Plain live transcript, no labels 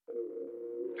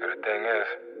the thing is,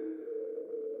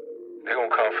 they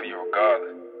gonna come for you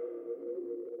regardless.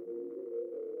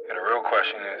 And the real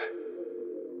question is,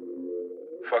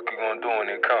 fuck you gonna do when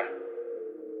they come?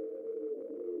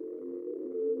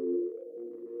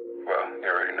 Well, you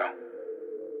already know.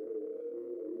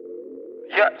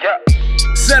 Yeah.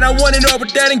 Said I want it all,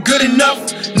 but that ain't good enough.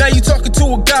 Now you talking to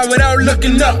a guy without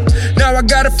looking up. Now I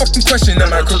got a fucking question,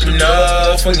 am I crook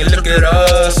enough? When you look at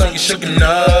us, are you shook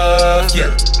enough?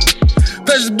 Yeah.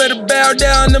 Pleasures better bow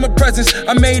down in my presence.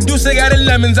 I made Deuce, I got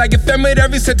 11s. I get fed with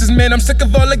every sentence, man. I'm sick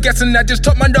of all the guessing. I just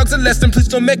taught my dogs a lesson. Please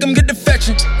don't make them get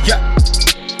defection. Yeah.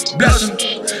 Bless them.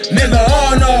 Nigga,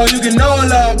 oh no, you can know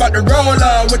love. About to roll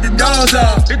up with the doors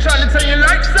off. They tryna tell you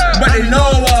like so, but they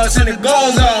know us and it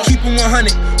goes off. Keep it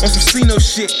 100 on some C-no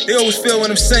shit. They always feel what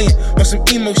I'm saying on some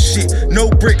emo shit. No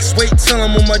bricks, wait till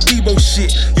I'm on my Debo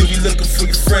shit. You'll be looking for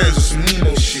your friends on some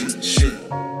Nemo shit. Said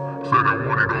I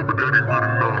want it all, but that ain't good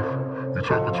enough. You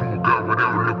talking to a guy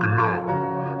without looking up.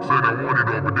 Said I want it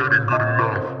all, but that ain't good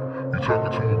enough. You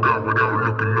talking to a guy without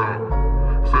looking up.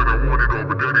 Said I want it all,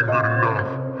 but that ain't good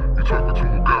enough. You talking to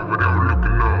a guy without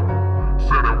looking up.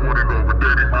 Said I want it all, but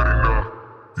that ain't good enough.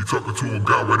 You talking to a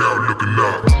guy without looking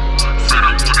up. Said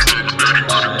I want it all, but that ain't good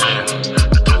enough.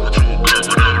 You talking to a guy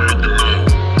without looking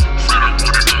up. Said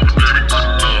I want it all, but that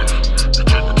ain't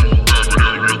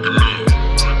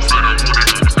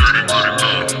good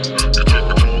enough. You talking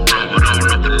to a guy without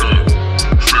looking up.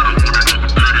 Said I want it all,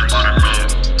 but that ain't good enough. You talking to a guy without looking up. Said I want it all, but that ain't good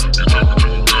enough. You talking to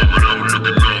a guy without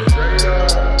looking up.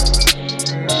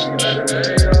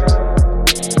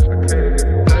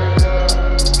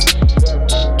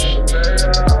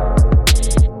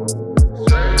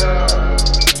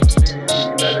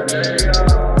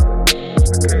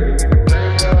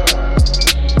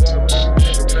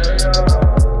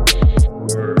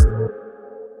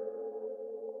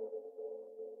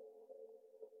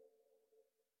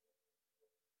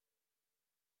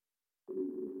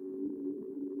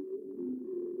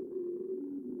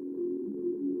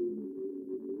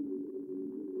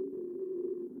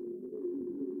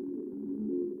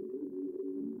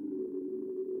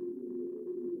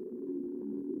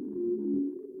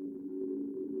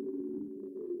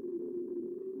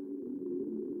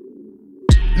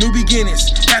 New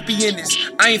beginnings, happy endings.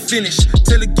 I ain't finished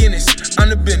till the Guinness. I'm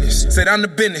the business, said I'm the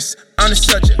business. I'm the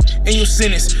subject, in your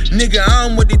sentence. Nigga,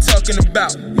 I'm what they talking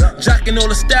about. Jocking all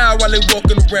the style while they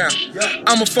walking around.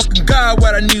 I'm a fucking god,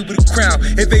 what I need with a crown.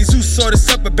 If Jesus saw this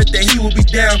up, I bet that he will be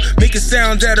down. Making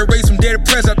sounds that erase from dead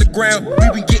press out the ground.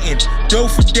 We been getting dough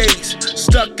for days,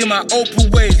 stuck in my open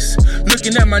ways.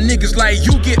 Looking at my niggas like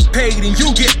you get paid and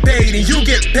you get paid and you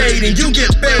get paid and you get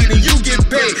paid and you get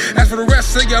paid. As for the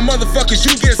rest of y'all motherfuckers,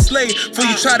 you get slayed. Before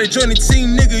you try to join the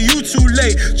team, nigga, you too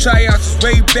late. Tryouts was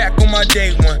way back on my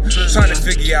day one. Trying to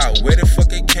figure out where the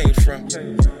fuck it came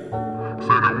from.